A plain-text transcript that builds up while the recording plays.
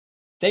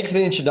Thank you for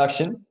the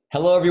introduction.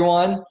 Hello,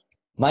 everyone.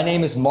 My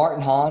name is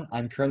Martin Hahn.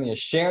 I'm currently a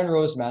Sharon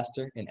Rose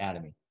Master in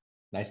ATOMY.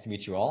 Nice to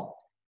meet you all.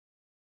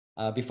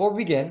 Before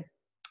we begin,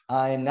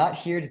 I am not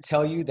here to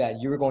tell you that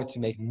you're going to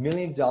make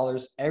millions of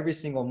dollars every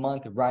single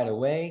month right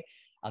away.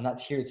 I'm not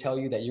here to tell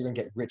you that you're going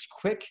to get rich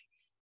quick.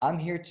 I'm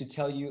here to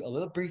tell you a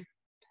little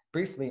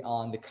briefly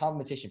on the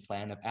compensation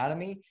plan of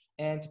ATOMY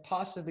and to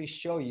possibly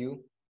show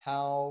you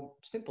how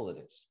simple it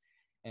is.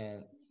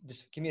 And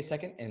just give me a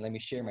second and let me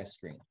share my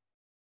screen.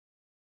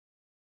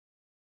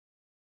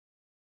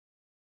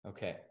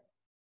 Okay.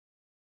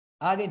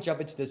 I didn't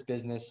jump into this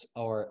business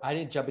or I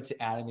didn't jump into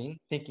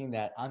ATOMY thinking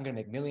that I'm going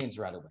to make millions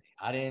right away.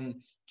 I didn't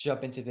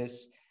jump into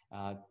this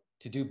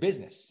to do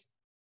business.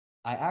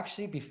 I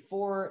actually,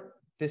 before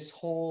this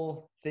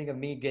whole thing of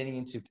me getting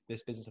into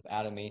this business of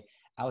ATOMY,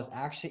 I was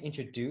actually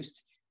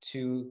introduced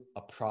to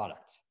a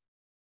product.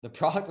 The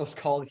product was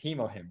called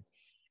Hemohim.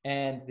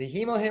 And the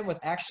Hemohim was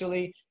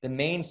actually the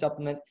main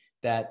supplement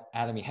that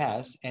ATOMY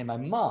has. And my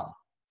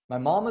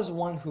mom is the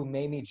one who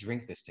made me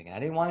drink this thing. And I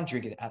didn't want to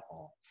drink it at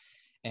all.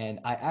 And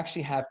I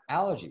actually have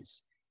allergies,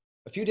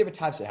 a few different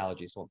types of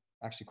allergies. Well,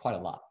 actually quite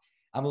a lot.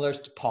 I'm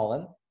allergic to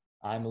pollen.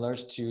 I'm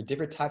allergic to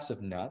different types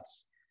of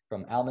nuts,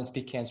 from almonds,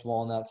 pecans,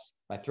 walnuts.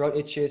 My throat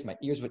itches, my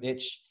ears would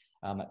itch.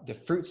 The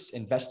fruits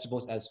and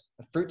vegetables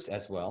fruits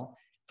as well,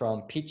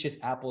 from peaches,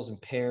 apples, and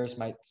pears.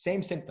 My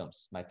same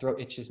symptoms. My throat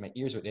itches, my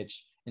ears would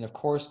itch. And of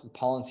course, the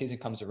pollen season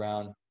comes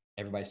around,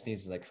 everybody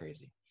sneezes like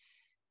crazy.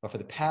 But for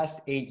the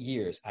past 8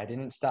 years, I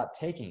didn't stop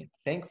taking it.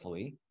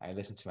 Thankfully, I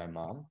listened to my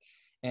mom,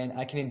 and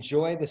I can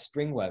enjoy the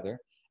spring weather.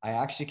 I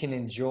actually can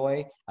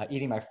enjoy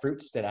eating my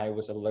fruits that I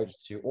was allergic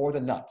to, or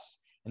the nuts.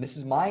 And this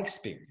is my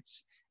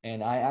experience.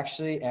 And I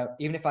actually,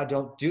 even if I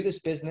don't do this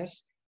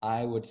business,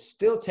 I would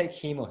still take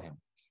Hemohim.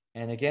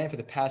 And again, for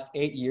the past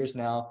 8 years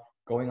now,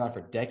 going on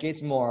for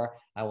decades more,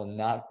 I will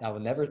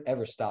never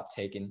ever stop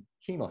taking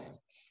Hemohim.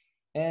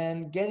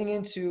 And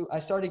I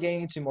started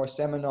getting into more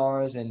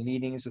seminars and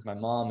meetings with my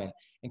mom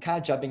and kind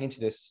of jumping into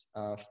this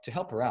to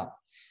help her out.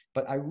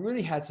 But I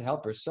really had to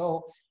help her.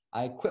 So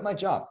I quit my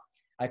job.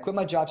 I quit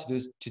my job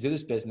to do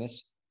this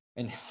business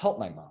and help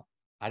my mom.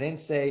 I didn't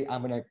say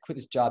I'm going to quit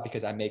this job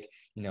because I make,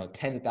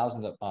 tens of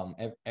thousands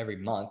of every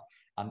month.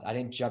 I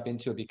didn't jump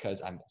into it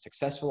because I'm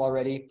successful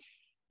already.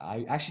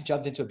 I actually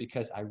jumped into it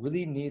because I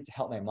really needed to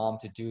help my mom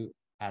to do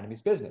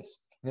ATOMY's business.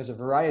 And there's a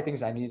variety of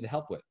things I needed to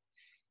help with.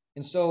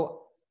 And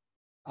so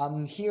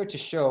I'm here to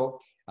show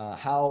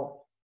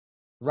how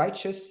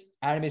righteous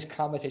ATOMY's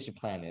compensation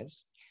plan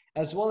is,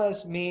 as well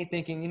as me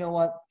thinking, you know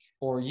what,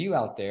 or you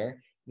out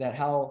there, that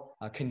how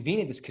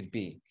convenient this could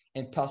be,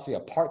 and possibly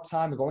a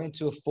part-time or going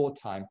into a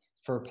full-time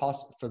for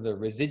the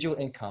residual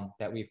income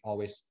that we've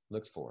always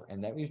looked for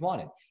and that we've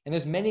wanted. And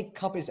there's many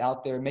companies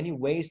out there, many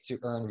ways to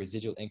earn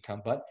residual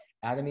income, but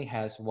ATOMY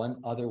has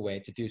one other way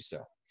to do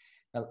so.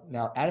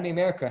 Now ATOMY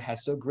America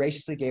has so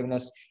graciously given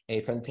us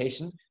a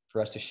presentation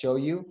for us to show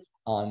you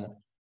on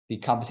the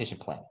compensation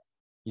plan.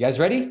 You guys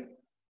ready?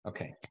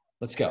 Okay,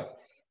 let's go.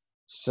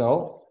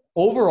 So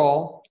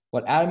overall,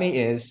 what ATOMY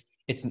is,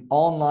 it's an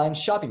online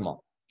shopping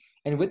mall.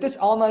 And with this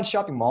online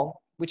shopping mall,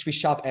 which we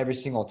shop every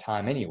single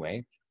time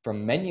anyway,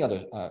 from many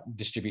other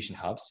distribution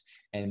hubs,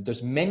 and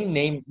there's many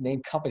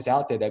name companies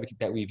out there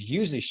that we've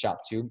usually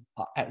shopped to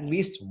at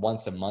least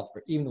once a month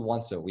or even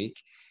once a week.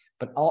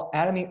 But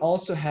ATOMY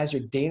also has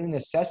your daily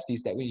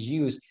necessities that we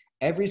use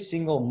every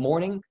single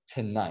morning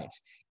to night,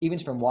 even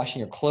from washing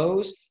your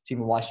clothes to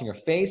even washing your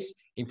face,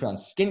 even put on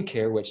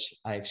skincare, which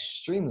I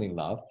extremely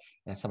love.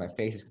 And that's how my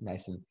face is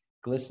nice and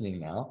glistening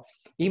now,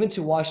 even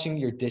to washing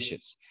your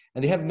dishes.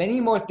 And they have many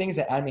more things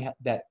that ATOMY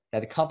that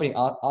the company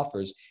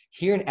offers.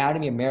 Here in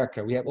ATOMY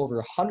America, we have over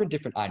 100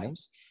 different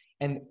items,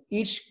 and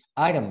each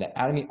item that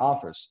ATOMY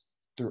offers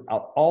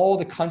throughout all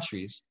the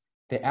countries,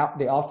 they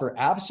offer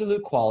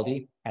absolute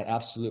quality at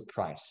absolute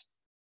price.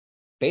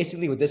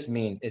 Basically, what this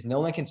means is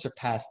no one can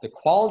surpass the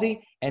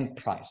quality and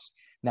price.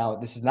 Now,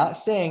 this is not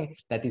saying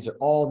that these are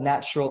all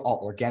natural, all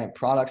organic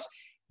products.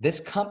 This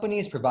company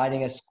is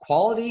providing us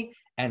quality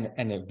and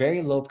a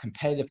very low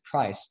competitive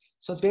price,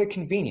 so it's very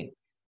convenient.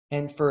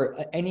 And for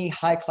any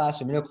high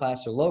class or middle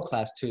class or low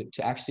class to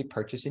actually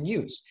purchase and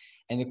use.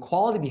 And the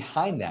quality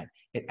behind that,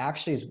 it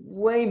actually is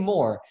way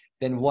more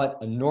than what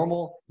a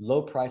normal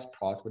low price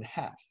product would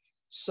have.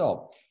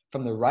 So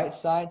from the right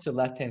side to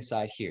left-hand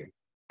side here,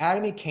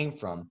 ATOMY came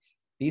from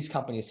these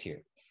companies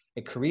here.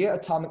 At Korea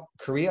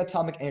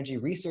Atomic Energy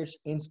Research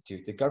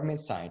Institute, the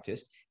government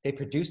scientists, they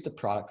produced a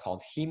product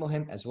called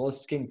Hemohim as well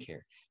as skincare.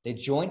 They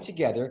joined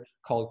together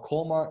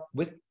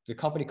with the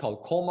company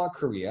called Kolmar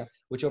Korea,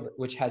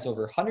 which has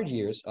over 100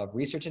 years of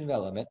research and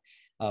development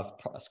of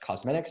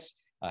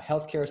cosmetics,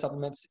 healthcare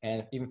supplements,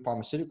 and even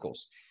pharmaceuticals.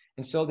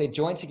 And so they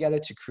joined together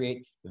to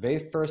create the very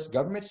first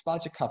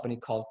government-sponsored company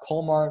called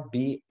Kolmar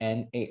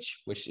BNH,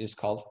 which is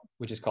called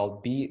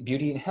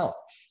Beauty and Health.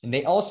 And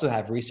they also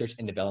have research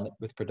and development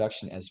with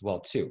production as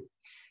well too.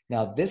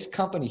 Now, this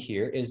company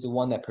here is the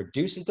one that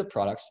produces the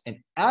products, and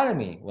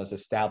ATOMY was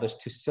established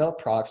to sell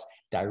products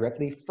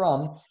directly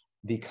from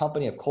the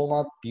company of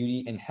Kolmar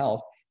Beauty and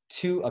Health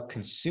to a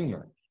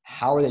consumer.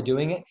 How are they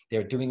doing it?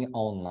 They're doing it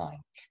online,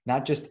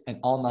 not just an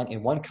online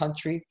in one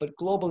country, but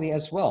globally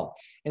as well.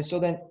 And so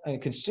then a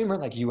consumer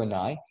like you and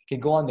I can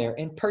go on there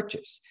and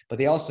purchase, but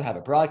they also have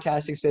a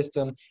broadcasting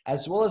system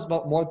as well as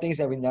more things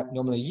that we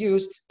normally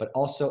use, but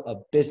also a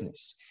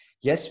business.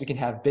 Yes, we can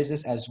have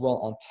business as well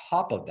on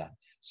top of that.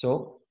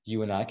 So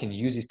you and I can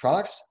use these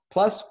products,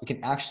 plus we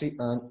can actually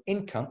earn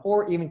income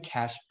or even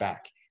cash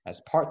back as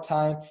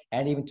part-time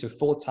and even to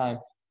full-time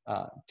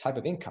type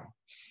of income.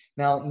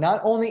 Now,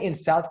 not only in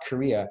South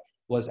Korea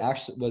was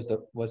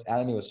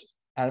ATOMY was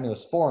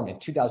formed in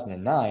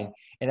 2009,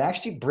 it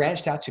actually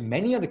branched out to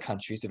many other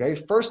countries. The very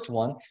first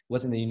one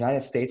was in the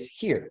United States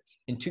here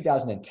in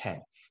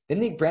 2010. Then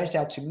they branched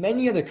out to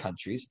many other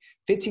countries,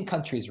 15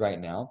 countries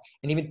right now,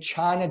 and even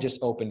China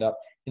just opened up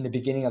in the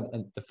beginning of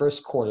the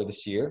first quarter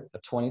this year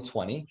of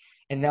 2020.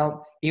 And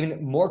now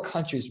even more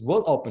countries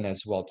will open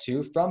as well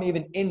too, from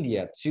even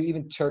India to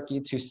even Turkey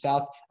to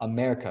South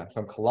America,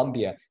 from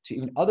Colombia to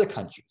even other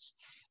countries.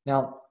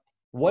 Now,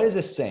 what is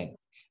this saying?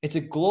 It's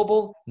a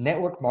global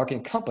network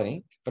marketing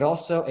company, but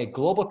also a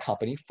global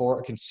company for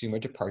a consumer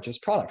to purchase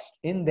products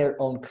in their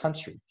own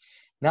country.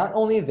 Not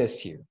only this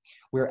here,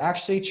 we're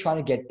actually trying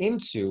to get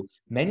into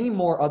many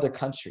more other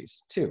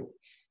countries too.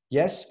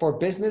 Yes, for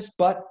business,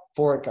 but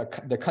for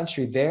the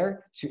country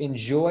there to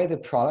enjoy the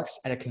products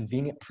at a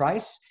convenient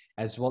price,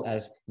 as well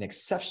as an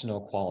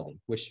exceptional quality,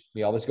 which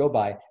we always go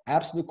by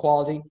absolute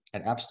quality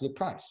and absolute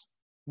price.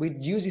 We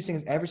use these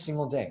things every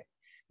single day.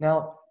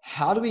 Now,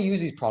 how do we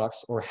use these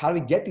products, or how do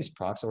we get these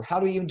products, or how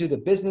do we even do the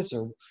business,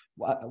 or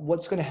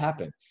what's going to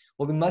happen?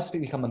 Well, we must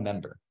become a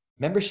member.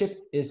 Membership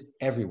is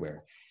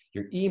everywhere.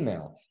 Your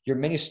email, your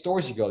many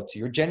stores you go to,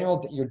 your down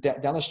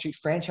the street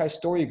franchise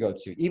store you go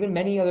to, even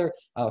many other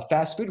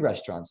fast food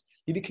restaurants.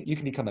 You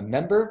can become a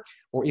member,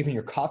 or even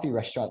your coffee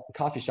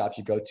shops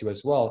you go to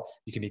as well.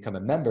 You can become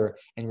a member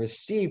and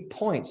receive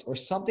points or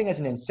something as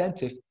an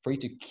incentive for you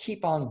to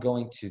keep on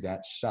going to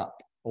that shop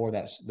or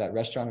that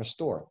restaurant or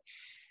store.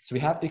 So we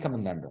have to become a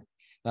member.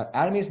 Now,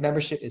 ATOMY's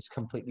membership is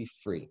completely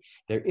free.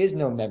 There is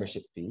no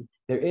membership fee.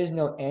 There is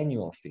no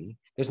annual fee.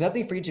 There's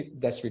nothing for you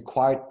that's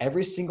required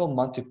every single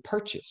month to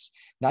purchase,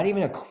 not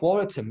even a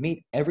quota to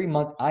meet every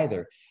month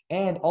either.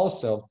 And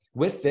also,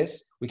 with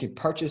this, we can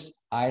purchase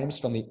items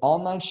from the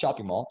online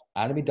shopping mall,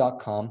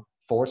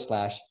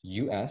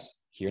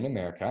 atomy.com/US here in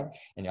America,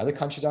 and other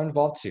countries are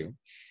involved too.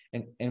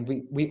 And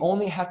we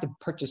only have to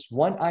purchase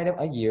one item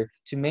a year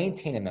to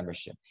maintain a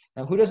membership.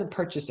 Now, who doesn't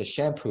purchase a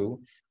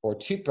shampoo or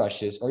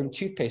toothbrushes or even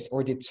toothpaste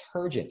or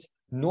detergent?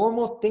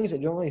 Normal things that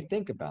you don't really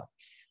think about.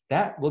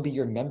 That will be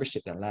your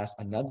membership that lasts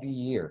another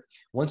year.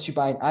 Once you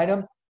buy an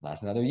item, it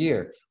lasts another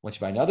year. Once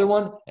you buy another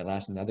one, it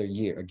lasts another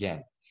year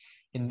again.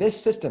 In this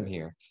system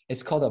here,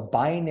 it's called a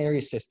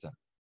binary system.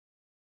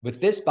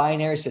 With this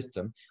binary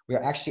system, we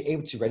are actually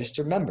able to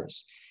register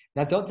members.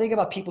 Now, don't think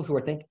about people who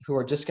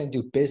are just going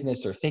to do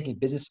business or thinking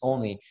business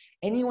only.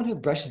 Anyone who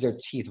brushes their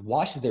teeth,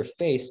 washes their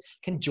face,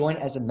 can join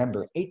as a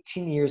member,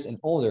 18 years and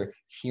older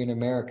here in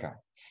America.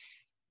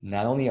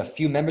 Not only a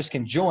few members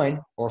can join,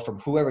 or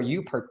from whoever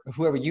you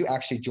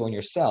actually join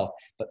yourself,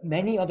 but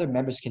many other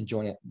members can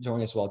join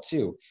as well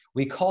too.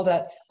 We call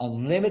that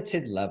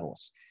unlimited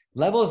levels.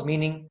 Levels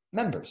meaning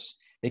members.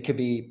 They could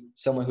be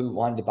someone who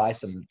wanted to buy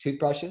some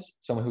toothbrushes,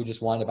 someone who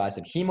just wanted to buy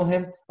some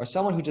Hemohim, or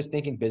someone who just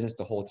thinking business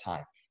the whole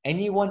time.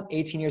 Anyone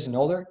 18 years and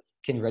older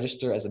can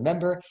register as a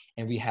member,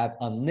 and we have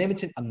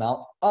unlimited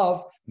amount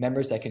of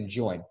members that can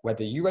join,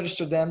 whether you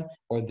register them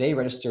or they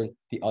register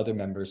the other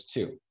members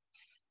too.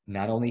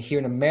 Not only here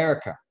in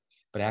America,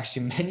 but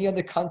actually many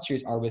other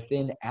countries are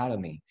within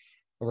ATOMY.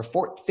 Over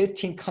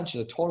 15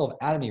 countries, a total of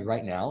ATOMY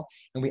right now,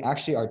 and we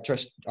actually are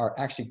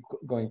actually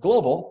going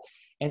global.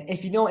 And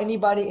if you know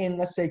anybody in,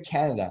 let's say,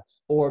 Canada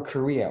or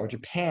Korea or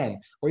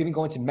Japan, or even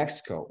going to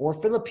Mexico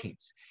or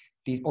Philippines,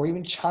 or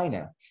even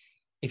China,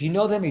 if you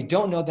know them or you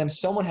don't know them,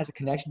 someone has a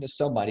connection to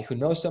somebody who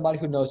knows somebody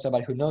who knows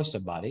somebody who knows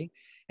somebody,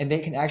 and they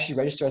can actually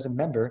register as a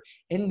member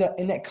in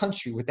that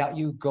country without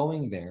you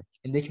going there,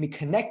 and they can be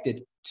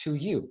connected to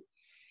you.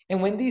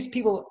 And when these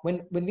people,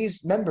 when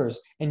these members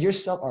and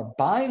yourself are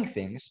buying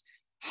things,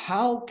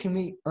 how can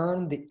we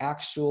earn the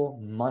actual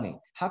money?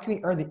 How can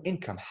we earn the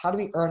income? How do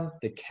we earn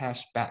the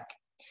cash back?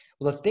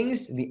 Well,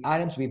 the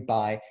items we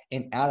buy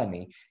in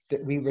ATOMY,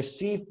 that we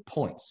receive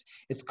points.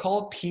 It's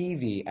called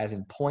PV, as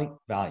in point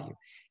value.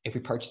 If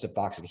we purchase a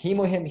box of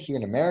Hemohim here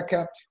in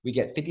America, we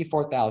get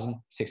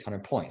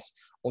 54,600 points.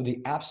 Or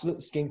the Absolute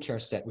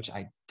Skincare Set, which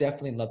I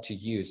definitely love to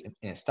use, and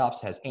it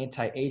has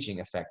anti-aging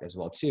effect as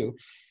well too.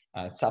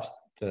 It stops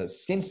the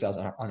skin cells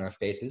on our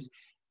faces.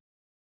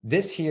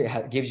 This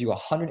here gives you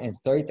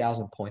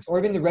 130,000 points. Or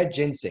even the red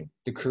ginseng,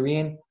 the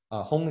Korean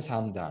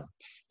Hongsamdan.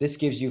 This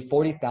gives you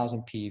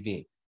 40,000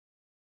 PV.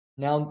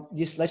 Now,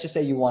 let's just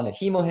say you wanted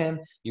Hemohim,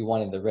 you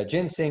wanted the red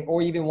ginseng,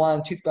 or even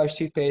wanted toothbrush,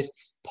 toothpaste.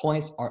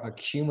 Points are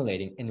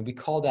accumulating, and we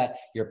call that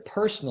your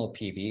personal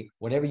PV,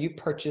 whatever you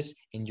purchase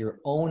in your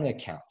own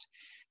account.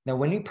 Now,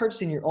 when you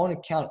purchase in your own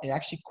account, it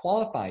actually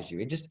qualifies you.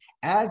 It just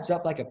adds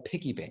up like a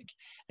piggy bank.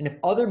 And if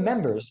other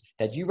members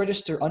that you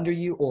register under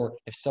you, or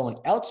if someone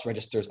else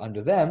registers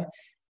under them,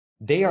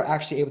 they are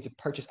actually able to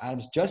purchase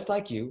items just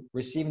like you,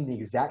 receiving the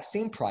exact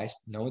same price.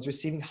 No one's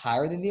receiving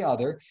higher than the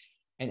other.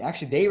 And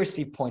actually, they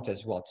receive points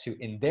as well, too,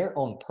 in their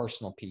own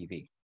personal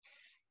PV.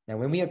 Now,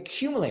 when we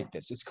accumulate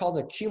this, it's called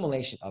the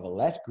accumulation of a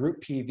left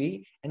group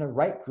PV and a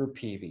right group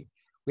PV.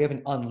 We have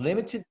an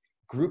unlimited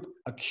group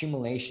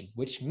accumulation,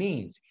 which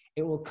means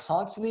it will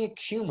constantly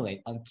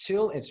accumulate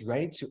until it's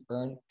ready to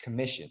earn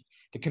commission.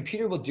 The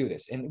computer will do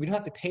this, and we don't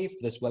have to pay for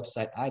this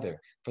website either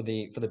for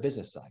the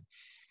business side.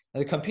 Now,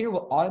 the computer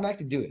will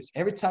automatically do this.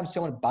 Every time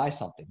someone buys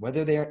something,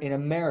 whether they are in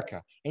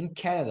America, in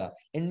Canada,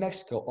 in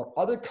Mexico, or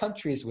other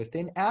countries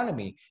within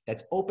ATOMY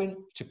that's open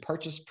to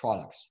purchase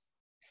products,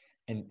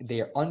 and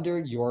they are under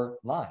your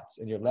lines,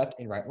 and your left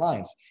and right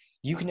lines,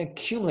 you can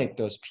accumulate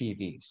those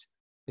PVs.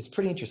 It's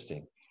pretty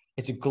interesting.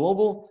 It's a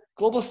global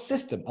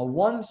system, a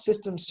one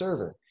system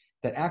server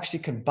that actually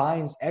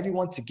combines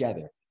everyone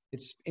together.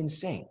 It's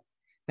insane.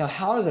 Now,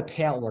 how does a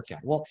payout work out?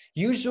 Well,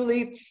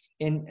 usually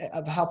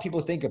of how people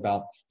think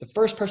about, the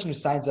first person who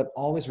signs up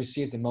always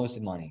receives the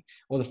most money.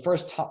 Or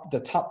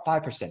the top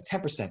 5%,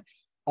 10%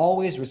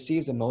 always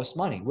receives the most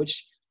money,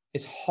 which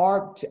is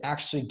hard to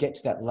actually get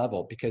to that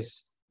level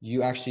because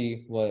you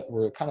actually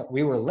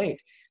we were late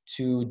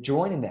to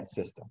join in that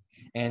system.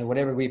 And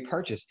whatever we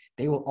purchase,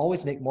 they will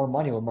always make more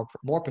money or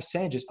more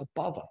percentages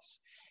above us.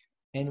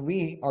 And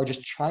we are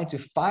just trying to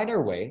find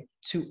our way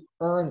to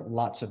earn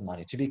lots of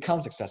money, to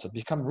become successful,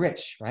 become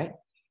rich, right?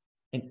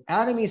 An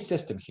ATOMY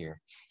system here,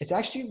 it's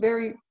actually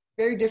very,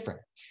 very different.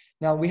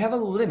 Now, we have a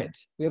limit.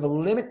 We have a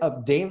limit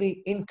of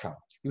daily income.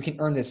 We can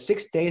earn this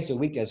 6 days a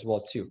week as well,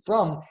 too.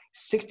 From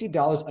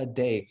 $60 a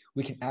day,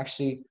 we can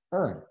actually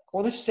earn,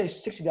 or let's just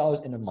say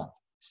 $60 in a month,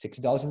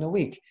 $60 in a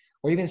week,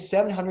 or even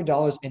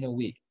 $700 in a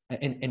week,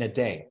 in a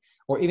day,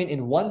 or even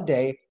in one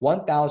day,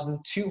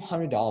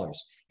 $1,200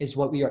 is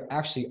what we are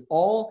actually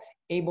all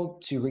able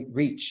to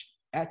reach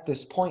at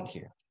this point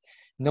here.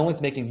 No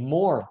one's making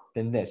more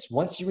than this.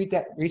 Once you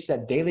reach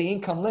that daily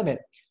income limit,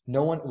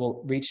 no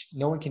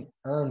one can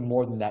earn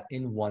more than that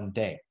in one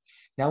day.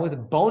 Now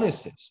with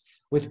bonuses,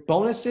 we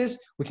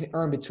can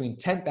earn between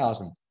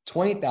 $10,000,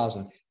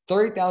 $20,000,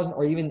 $30,000,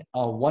 or even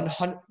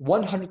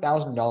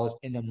 $100,000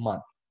 in a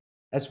month.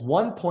 That's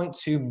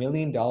 $1.2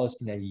 million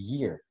in a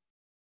year.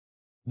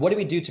 What do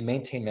we do to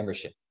maintain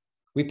membership?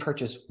 We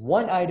purchase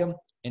one item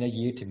in a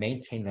year to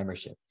maintain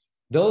membership.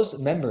 Those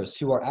members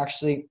who are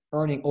actually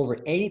earning over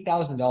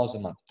 $80,000 a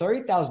month,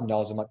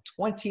 $30,000 a month,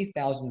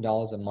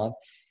 $20,000 a month,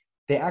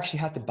 they actually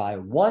have to buy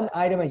one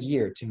item a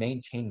year to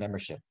maintain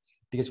membership.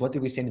 Because what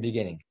did we say in the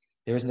beginning?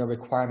 There is no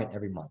requirement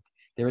every month.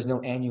 There is no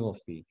annual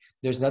fee.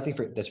 There's nothing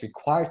that's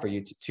required for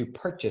you to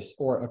purchase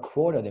or a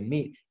quota to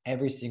meet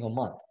every single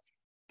month.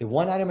 The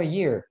one item a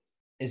year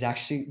is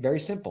actually very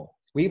simple.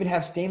 We even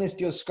have stainless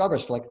steel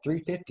scrubbers for like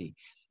 $350.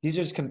 These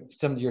are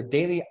some of your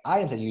daily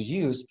items that you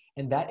use,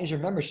 and that is your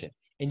membership.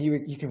 And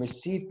you can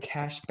receive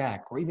cash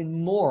back or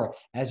even more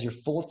as your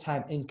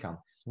full-time income,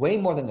 way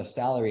more than the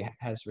salary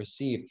has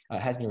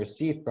been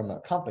received from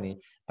a company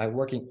by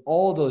working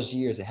all those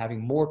years and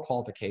having more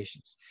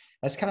qualifications.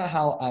 That's kind of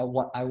how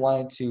I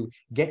wanted to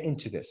get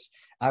into this.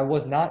 I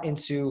was not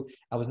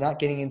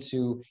getting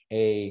into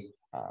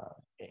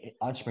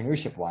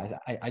entrepreneurship wise.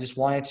 I just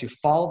wanted to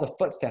follow the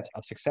footsteps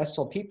of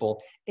successful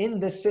people in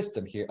this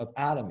system here of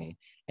ATOMY.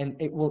 And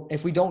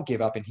if we don't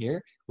give up in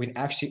here, we can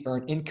actually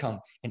earn income,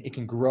 and it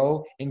can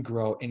grow and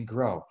grow and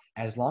grow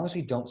as long as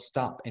we don't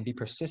stop and be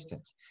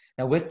persistent.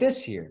 Now with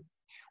this here,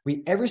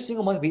 every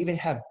single month we even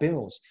have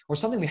bills or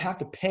something we have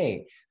to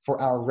pay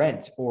for our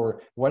rent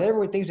or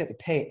whatever things we have to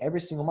pay every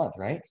single month,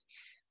 right?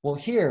 Well,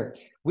 here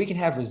we can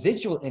have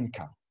residual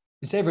income.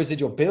 Instead of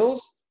residual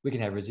bills, we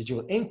can have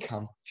residual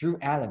income through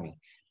ATOMY.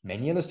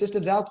 Many other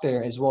systems out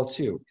there as well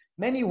too.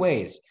 Many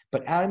ways,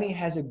 but ATOMY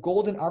has a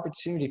golden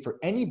opportunity for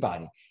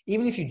anybody,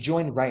 even if you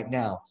join right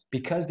now,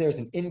 because there's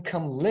an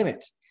income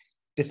limit.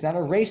 It's not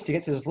a race to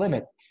get to this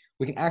limit.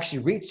 We can actually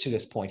reach to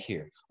this point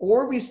here.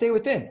 Or we stay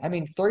within. I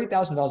mean,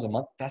 $30,000 a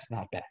month, that's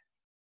not bad.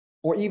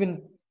 Or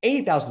even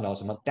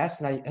 $80,000 a month,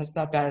 that's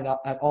not bad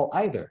at all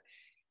either.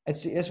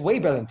 It's way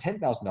better than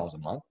 $10,000 a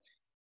month.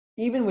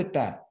 Even with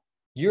that,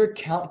 your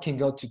account can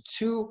go to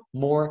 2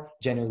 more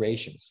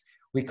generations.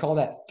 We call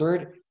that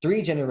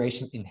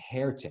 3-generation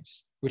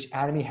inheritance, which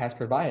ATOMY has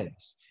provided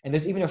us. And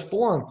there's even a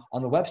form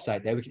on the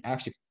website that we can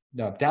actually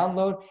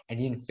download and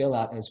even fill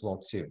out as well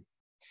too.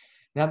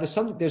 Now,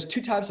 there's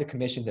 2 types of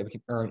commissions that we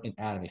can earn in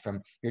ATOMY,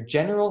 from your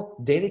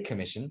general daily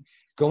commission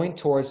going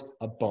towards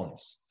a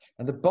bonus.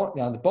 Now, the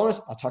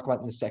bonus I'll talk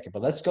about in a second,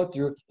 but let's go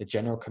through the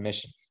general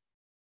commission.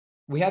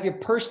 We have your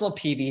personal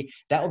PV,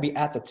 that will be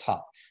at the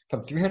top,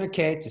 from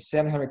 300K to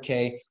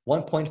 700K,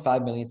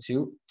 1.5 million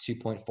to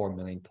 2.4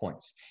 million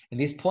points. And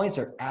these points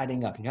are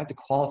adding up. You have to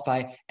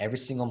qualify every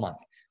single month.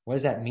 What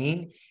does that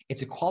mean?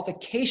 It's a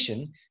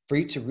qualification for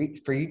you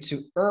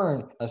to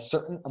earn a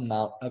certain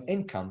amount of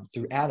income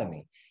through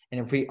ATOMY. And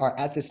if we are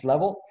at this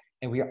level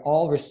and we are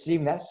all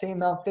receiving that same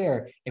amount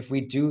there, if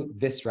we do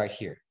this right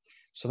here.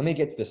 So let me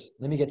get to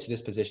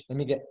this position. Let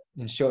me get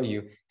and show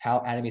you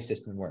how ATOMY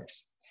system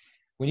works.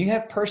 When you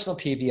have personal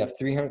PV of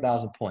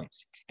 300,000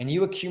 points and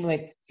you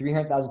accumulate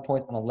 300,000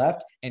 points on the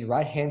left and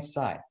right-hand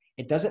side,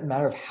 it doesn't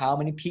matter of how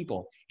many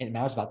people, it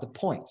matters about the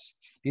points.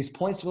 These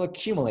points will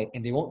accumulate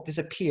and they won't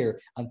disappear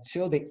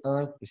until they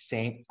earn the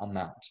same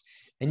amount.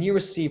 Then you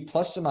receive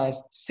plus or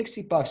minus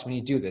 60 bucks when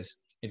you do this.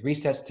 It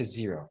resets to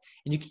 0.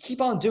 And you can keep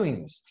on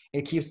doing this.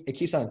 It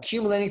keeps on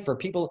accumulating for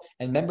people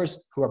and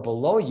members who are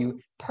below you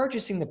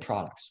purchasing the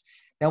products.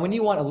 Now, when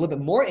you want a little bit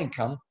more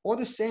income, or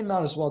the same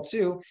amount as well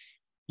too,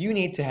 you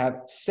need to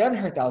have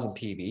 700,000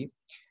 PV.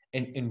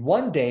 In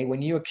one day,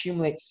 when you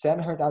accumulate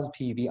 700,000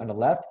 PV on the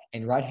left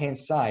and right-hand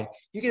side,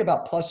 you get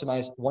about plus or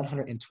minus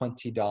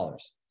 $120.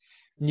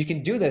 And you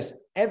can do this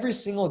every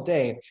single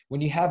day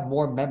when you have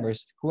more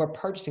members who are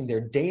purchasing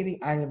their daily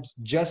items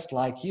just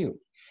like you.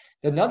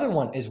 Another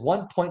one is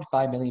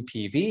 1.5 million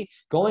PV,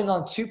 going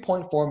on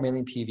 2.4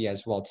 million PV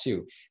as well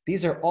too.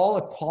 These are all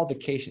a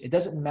qualification. It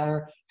doesn't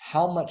matter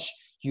how much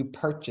you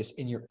purchase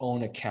in your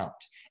own account.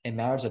 It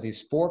matters of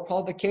these 4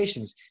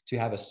 qualifications to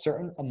have a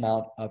certain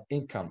amount of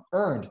income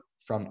earned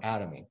from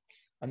Atomy.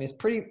 I mean, it's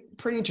pretty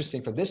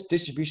interesting for this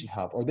distribution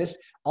hub or this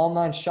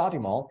online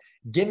shopping mall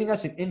giving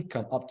us an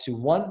income up to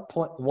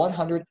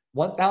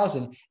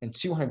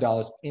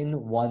 $1,200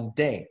 in one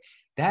day.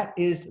 That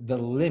is the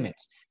limit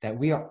that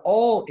we are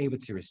all able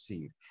to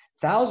receive.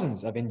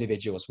 Thousands of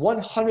individuals,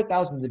 hundreds of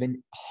thousands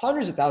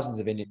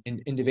of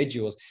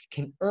individuals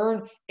can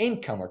earn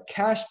income or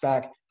cash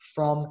back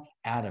from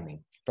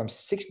Atomy, from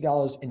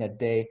 $60 in a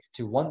day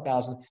to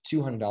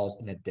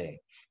 $1,200 in a day.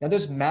 Now,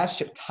 there's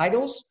mastership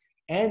titles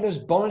and there's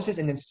bonuses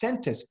and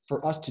incentives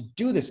for us to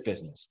do this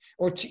business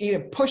or to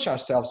even push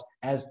ourselves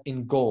as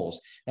in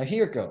goals. Now,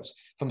 here it goes.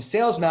 From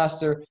Sales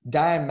Master,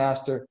 Diamond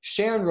Master,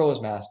 Sharon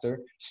Rose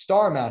Master,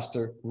 Star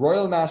Master,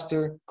 Royal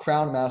Master,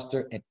 Crown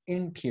Master, and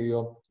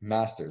Imperial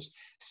Masters.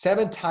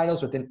 7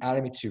 titles within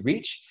Atomy to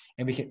reach,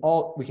 and we can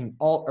all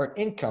earn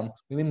income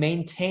when we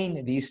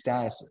maintain these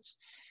statuses.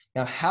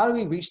 Now, how do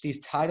we reach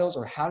these titles,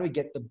 or how do we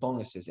get the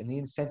bonuses and the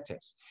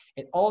incentives?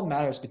 It all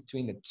matters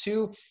between the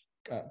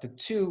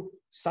two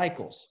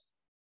cycles,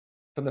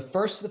 from the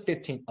 1st to the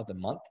 15th of the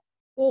month,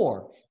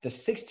 or the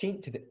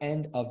 16th to the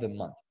end of the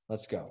month.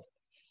 Let's go.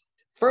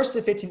 1st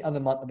to the 15th of the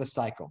month of the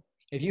cycle.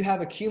 If you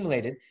have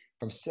accumulated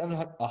from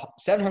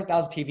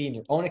 700,000 PV in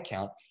your own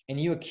account, and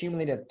you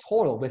accumulated a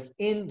total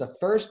within the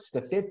 1st to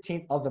the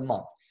 15th of the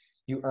month,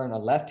 you earn on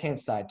the left-hand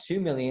side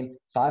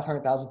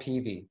 2,500,000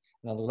 PV.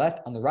 And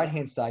on the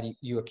right-hand side,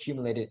 you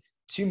accumulated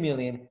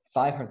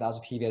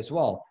 2,500,000 PV as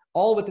well.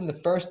 All within the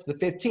 1st to the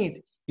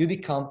 15th, you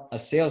become a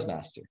Sales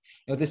Master.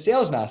 And with the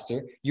Sales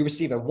Master, you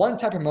receive a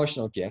one-time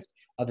promotional gift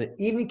of the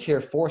Evening Care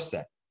 4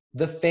 set,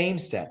 the Fame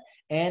set,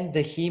 and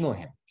the Hemo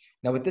Him.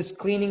 Now, with this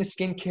cleaning,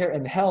 skincare,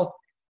 and health,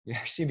 you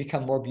actually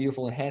become more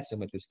beautiful and handsome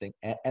with this thing,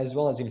 as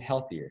well as even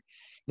healthier.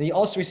 Then you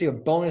also receive a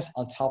bonus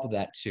on top of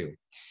that too.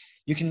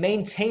 You can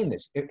maintain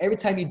this. Every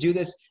time you do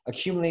this,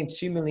 accumulating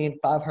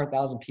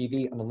 2,500,000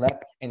 PV on the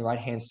left and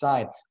right-hand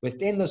side,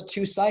 within those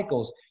 2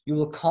 cycles, you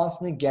will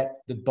constantly get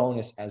the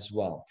bonus as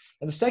well.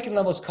 And the second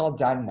level is called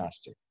Diamond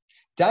Master.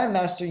 Diamond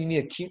Master, you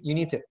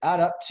need to add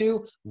up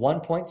to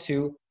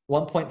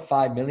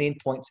 1.5 million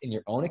points in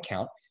your own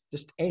account,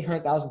 just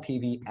 800,000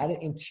 PV, add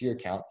it into your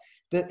account.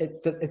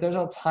 There's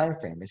no time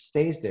frame. It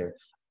stays there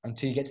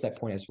until you get to that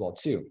point as well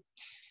too.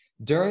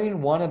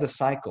 During one of the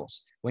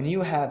cycles, when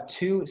you have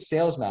 2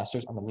 Sales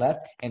Masters on the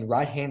left and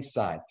right-hand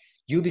side,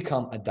 you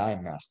become a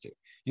Diamond Master.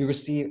 You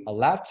receive a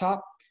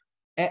laptop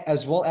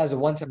as well as a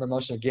one-time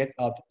promotional gift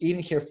of the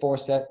Evening Care 4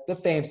 set, the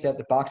Fame set,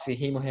 the Box of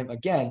Hemo Him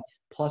again,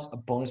 plus a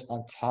bonus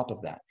on top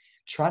of that.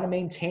 Try to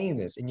maintain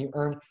this, and you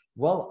earn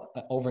well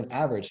over an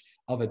average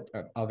of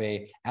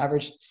a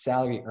average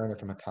salary earner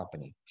from a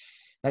company.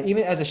 Now,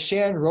 even as a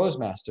Sharon Rose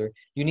Master,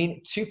 you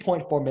need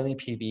 2.4 million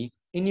PV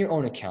in your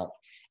own account.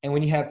 And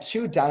when you have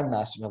 2 Diamond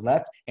Masters on the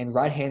left and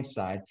right-hand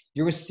side,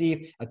 you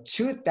receive a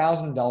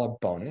 $2,000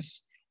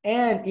 bonus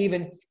and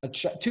even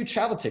 2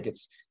 travel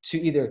tickets to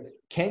either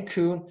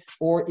Cancun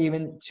or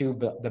even to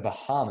the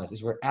Bahamas,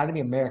 is where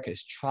Atomy America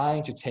is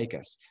trying to take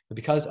us. But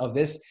because of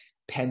this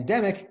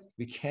pandemic,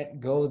 we can't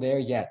go there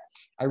yet.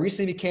 I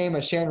recently became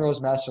a Sharon Rose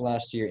Master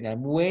last year, and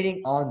I'm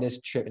waiting on this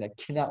trip, and I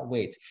cannot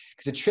wait.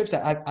 Because the trips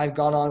that I've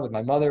gone on with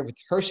my mother, with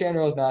her Sharon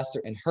Rose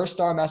Master and her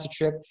Star Master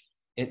trip,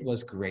 it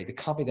was great. The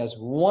company does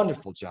a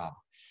wonderful job.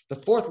 The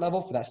 4th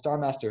level for that Star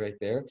Master right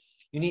there,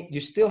 you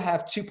still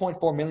have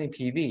 2.4 million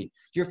PV.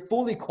 You're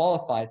fully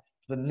qualified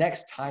for the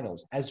next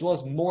titles, as well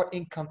as more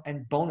income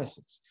and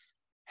bonuses.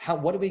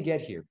 What do we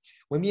get here?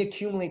 When we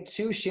accumulate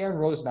 2 Sharon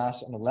Rose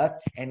Masters on the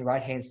left and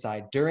right-hand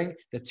side during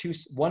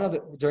one of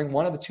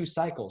the 2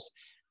 cycles,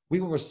 we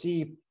will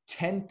receive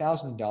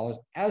 $10,000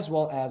 as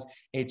well as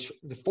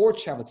the 4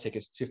 travel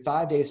tickets to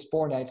 5 days,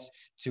 4 nights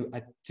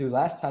to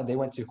last time they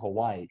went to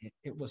Hawaii.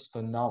 It was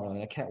phenomenal,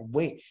 and I can't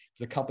wait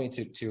for the company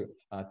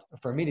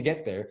for me to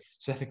get there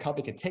so that the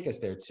company can take us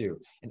there too.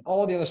 And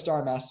all the other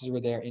Star Masters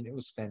were there, and it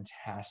was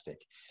fantastic.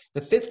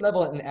 The 5th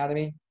level in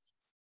Atomy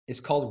is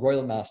called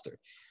Royal Master.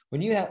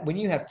 When you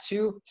have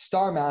 2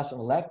 Star Masters on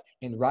the left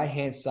and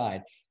right-hand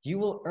side, you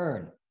will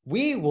earn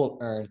we will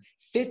earn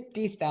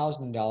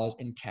 $50,000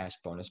 in cash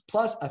bonus,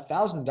 plus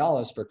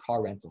 $1,000 for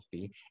car rental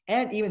fee,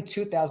 and even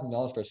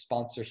 $2,000 for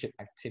sponsorship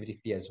activity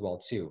fee as well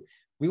too.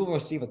 We will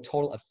receive a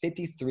total of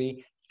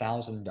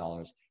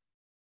 $53,000.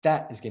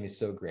 That is going to be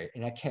so great,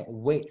 and I can't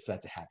wait for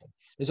that to happen.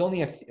 There's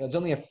only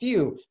a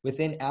few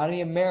within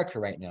ATOMY America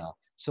right now,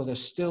 so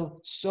there's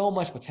still so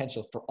much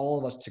potential for all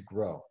of us to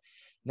grow.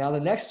 Now the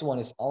next one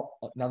is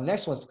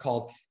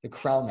called the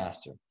Crown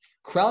Master.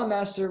 Crown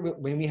Master,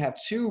 when we have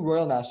two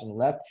Royal Masters on the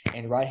left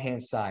and right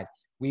hand side,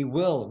 we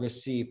will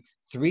receive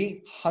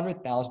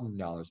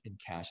 $300,000 in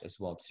cash as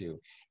well too,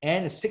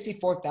 and a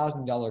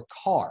 $64,000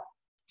 car,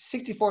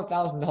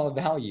 $64,000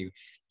 value,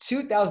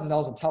 $2,000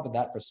 on top of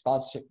that for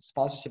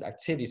sponsorship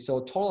activity. So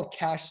a total of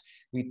cash,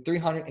 we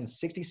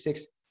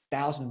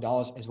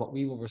 $366,000 is what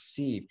we will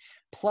receive.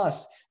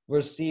 Plus, we'll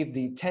receive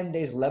the 10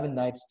 days, 11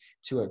 nights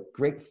to a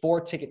great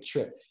 4-ticket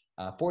trip.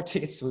 4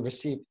 tickets, we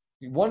receive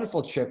a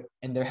wonderful trip,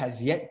 and there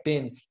has yet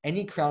been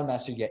any Crown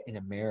Master yet in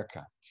America.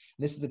 And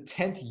this is the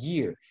 10th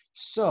year.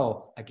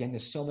 So again,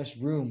 there's so much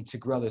room to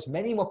grow. There's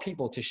many more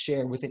people to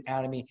share within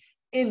ATOMY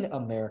in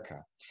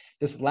America.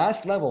 This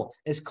last level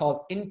is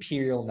called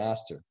Imperial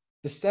Master.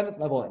 The 7th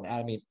level in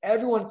ATOMY.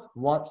 Everyone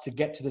wants to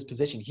get to this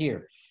position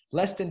here.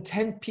 Less than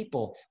 10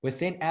 people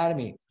within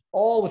ATOMY,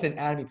 all within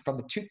ATOMY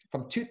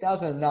from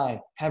 2009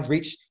 have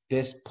reached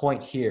this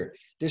point here.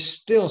 There's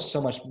still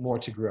so much more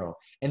to grow,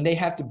 and they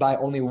have to buy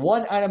only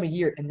one item a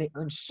year, and they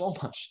earn so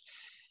much.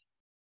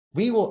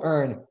 We will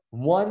earn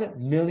 $1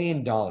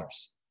 million.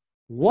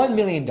 $1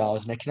 million,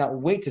 and I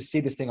cannot wait to see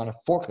this thing on a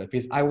forklift,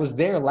 because I was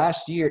there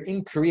last year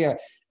in Korea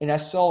and I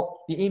saw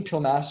the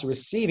Imperial Master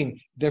receiving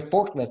their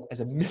forklift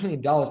as $1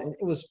 million, and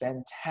it was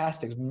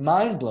fantastic. It was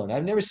mind blown.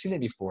 I've never seen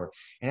it before,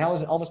 and I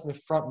was almost in the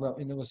front row,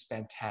 and it was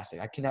fantastic.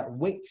 I cannot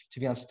wait to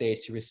be on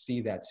stage to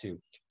receive that too.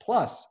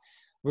 Plus,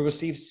 we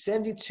received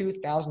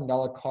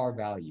 $72,000 car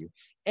value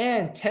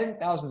and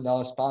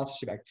 $10,000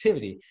 sponsorship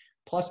activity,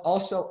 plus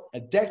also a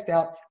decked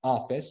out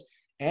office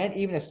and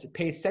even a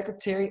paid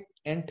secretary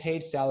and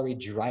paid salary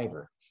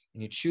driver.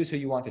 And you choose who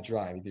you want to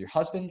drive, either your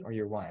husband or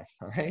your wife,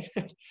 all right?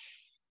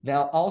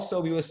 Now,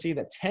 also, we will see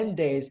that 10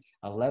 days,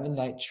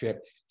 11-night trip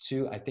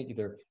to, I think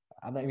either,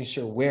 I'm not even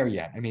sure where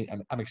yet. I mean,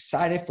 I'm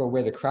excited for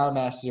where the Crown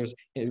Masters,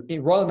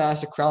 Royal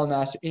Master, Crown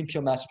Master,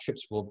 Imperial Master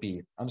trips will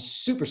be. I'm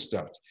super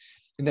stoked.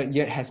 And that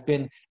yet has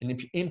been an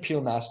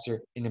Imperial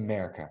Master in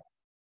America.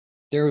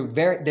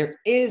 There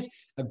is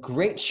a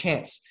great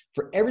chance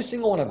for every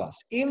single one of us,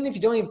 even if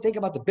you don't even think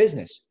about the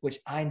business, which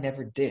I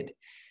never did.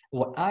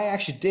 What I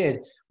actually did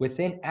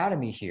within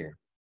ATOMY here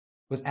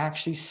was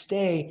actually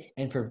stay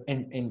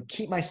and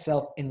keep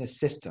myself in the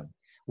system.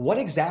 What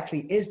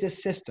exactly is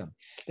this system?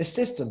 The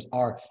systems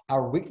are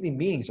our weekly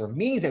meetings, or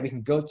meetings that we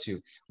can go to,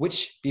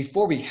 which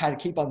before we had to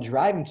keep on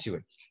driving to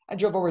it. I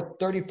drove over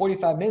 30,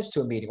 45 minutes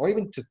to a meeting, or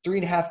even to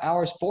 3.5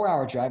 hours,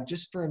 4-hour drive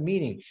just for a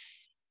meeting.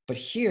 But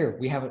here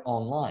we have it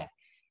online.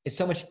 It's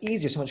so much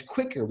easier, so much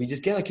quicker. We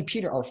just get on a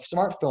computer, our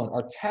smartphone,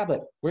 our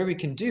tablet, whatever we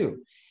can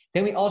do.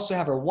 Then we also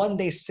have our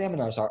one-day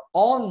seminars, our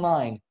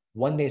online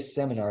one-day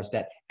seminars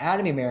that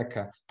ATOMY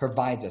America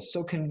provides us,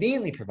 so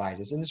conveniently provides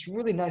us, and it's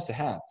really nice to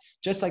have,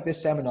 just like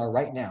this seminar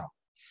right now.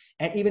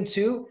 And even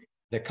too,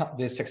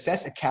 the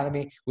Success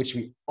Academy, which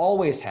we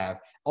always have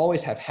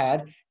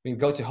had. We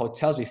go to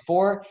hotels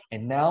before,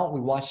 and now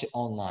we watch it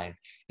online.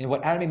 And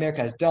what ATOMY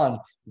America has done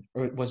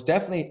was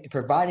definitely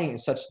providing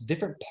such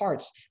different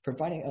parts,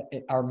 providing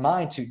our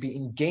mind to be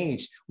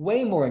engaged,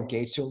 way more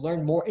engaged, to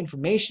learn more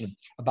information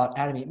about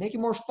ATOMY, make it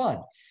more fun.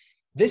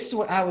 This is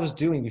what I was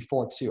doing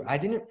before too.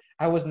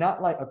 I was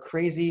not like a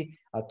crazy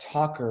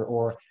talker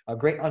or a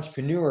great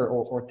entrepreneur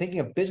or thinking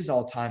of business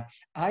all the time.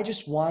 I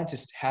just wanted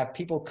to have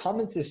people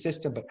come into the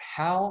system, but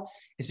how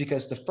is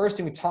because the first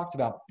thing we talked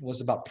about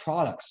was about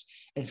products.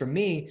 And for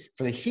me,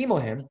 for the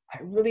Hemohim, I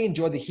really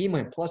enjoyed the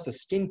Hemohim, plus the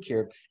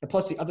skincare, and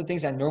plus the other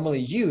things I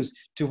normally use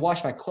to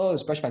wash my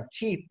clothes, brush my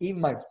teeth,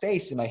 even my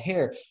face and my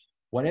hair.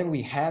 Whatever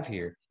we have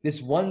here,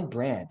 this one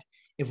brand,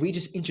 if we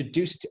just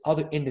introduce it to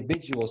other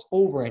individuals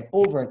over and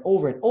over and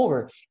over and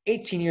over,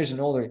 18 years and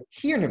older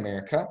here in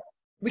America,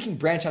 we can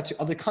branch out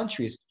to other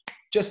countries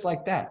just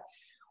like that.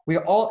 We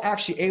are all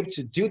actually able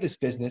to do this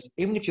business,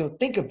 even if you don't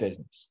think of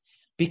business.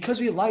 Because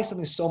we like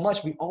something so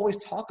much, we always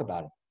talk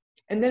about it.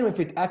 And then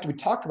after we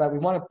talk about it, we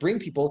want to bring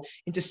people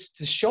in to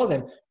show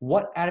them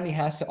what ATOMY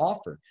has to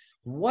offer.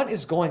 What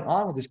is going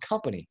on with this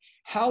company?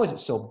 How is it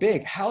so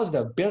big? How is it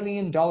 $1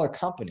 billion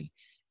company?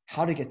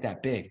 How to get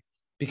that big?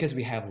 Because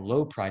we have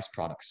low price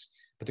products,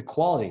 but the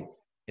quality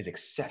is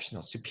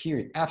exceptional,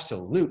 superior,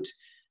 absolute.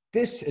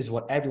 This is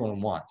what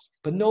everyone wants,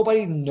 but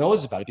nobody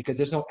knows about it because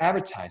there's no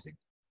advertising.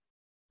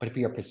 But if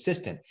we are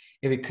persistent,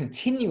 if we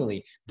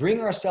continually bring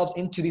ourselves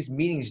into these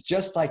meetings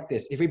just like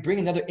this, if we bring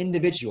another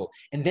individual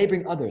and they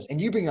bring others and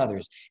you bring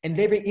others and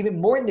they bring even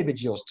more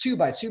individuals, 2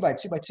 by 2 by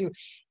 2 by 2,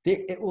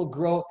 it will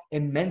grow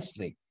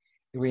immensely.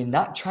 We're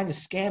not trying to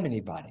scam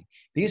anybody.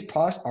 These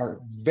products are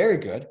very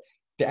good.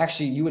 They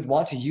actually, you would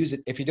want to use it.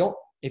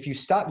 If you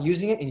stop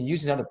using it and you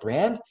use another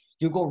brand,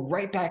 you'll go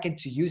right back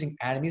into using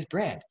ATOMY's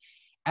brand.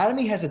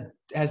 ATOMY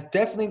has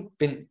definitely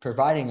been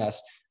providing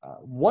us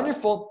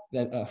wonderful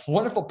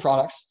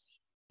products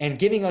and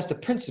giving us the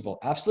principle,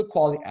 absolute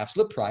quality,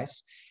 absolute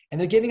price, and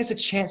they're giving us a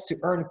chance to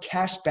earn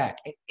cash back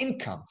and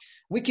income.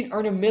 We can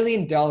earn $1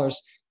 million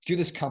through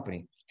this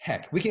company.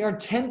 Heck, we can earn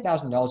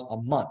 $10,000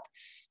 a month.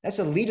 That's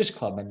a Leaders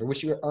Club member,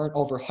 which you earn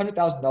over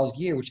 $100,000 a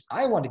year, which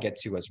I want to get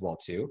to as well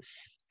too.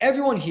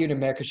 Everyone here in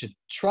America should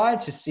try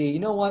to see, you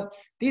know what,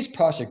 these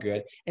products are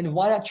good, and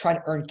why not try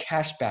to earn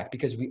cash back?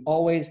 Because we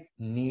always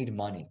need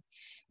money.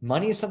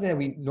 Money is something that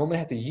we normally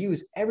have to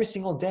use every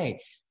single day,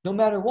 no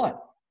matter what.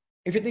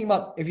 If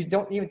you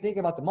don't even think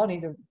about the money,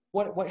 then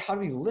how do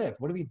we live?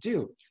 What do we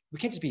do? We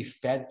can't just be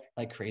fed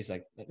like crazy,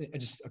 like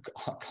just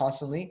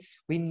constantly.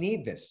 We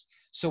need this.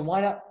 So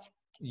why not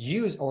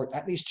use or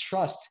at least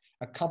trust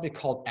a company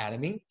called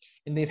ATOMY?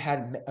 And they've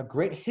had a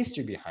great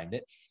history behind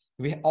it.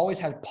 We always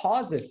had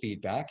positive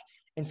feedback.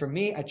 And for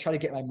me, I try to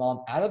get my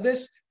mom out of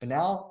this, but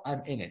now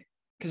I'm in it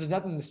because there's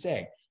nothing to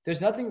say.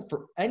 There's nothing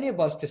for any of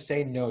us to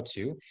say no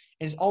to. And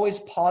it's always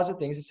positive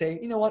things to say,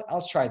 you know what,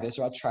 I'll try this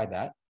or I'll try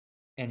that.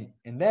 And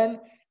then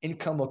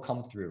income will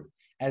come through.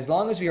 As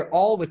long as we are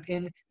all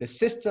within the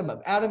system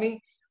of ATOMY,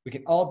 we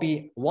can all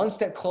be one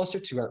step closer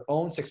to our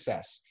own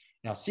success.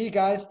 And I'll see you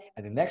guys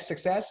at the next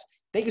success.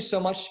 Thank you so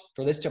much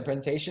for listening to our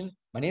presentation.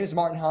 My name is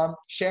Martin Hahn,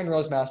 Sharon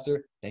Rosemaster.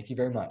 Thank you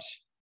very much.